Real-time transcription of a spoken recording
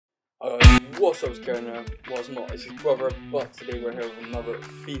What's up, Scarner? Well, it's not, it's his brother, but today we're here with another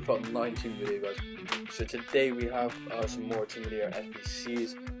FIFA 19 video, guys. So today we have some more Team of the Year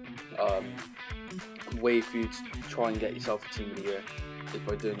SBCs. Way for you to try and get yourself a Team of the Year is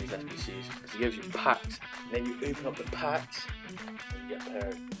by doing these SBCs, because it gives you packs, and then you open up the packs and you get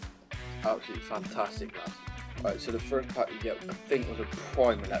paired. Absolutely fantastic, lads. Alright, so the first pack you get, I think, was a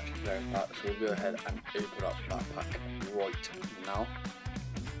prime electric player pack, so we'll go ahead and open up that pack right now.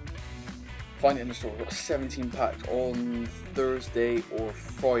 Find it in the store. We've got 17 packs. On Thursday or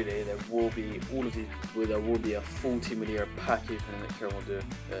Friday there will be there will be a full Team of the Year pack opening that Karen will do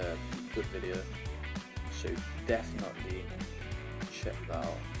a good video, so definitely check that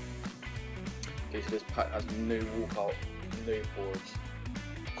out. Okay, so this pack has no walkout, no boards,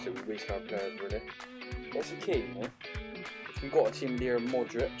 so we waste our players really. That's the key, you know? If we got a Team of the Year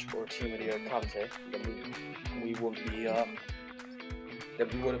Modric or a Team of the Year Kante, then we wouldn't be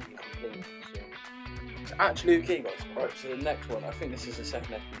complaining. It's actually okay, guys. Alright, so the next one, I think this is the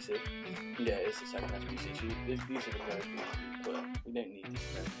second SBC. Yeah, it is the second SBC. So these are the players we put in. We don't need these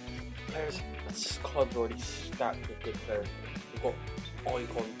players. This club's already stacked with good players. We've got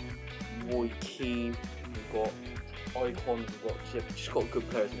Icon, Roy Keane, we've got Icons, we've just got good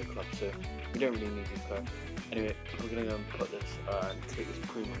players in the club, so we don't really need these players. Anyway, we're going to go and put this and take this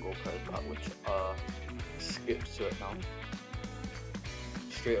premium goal players back, which skips to it now.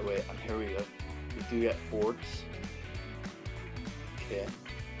 Straight away, and here we go. We do get boards. Okay.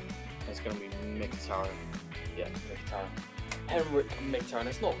 It's going to be Mkhitaryan. Yeah, Mkhitaryan. Henrik Mkhitaryan.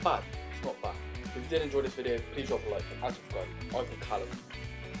 It's not bad. It's not bad. If you did enjoy this video, please drop a like and subscribe. I'm Callum.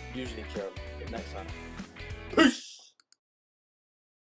 Usually Kieran. But next time.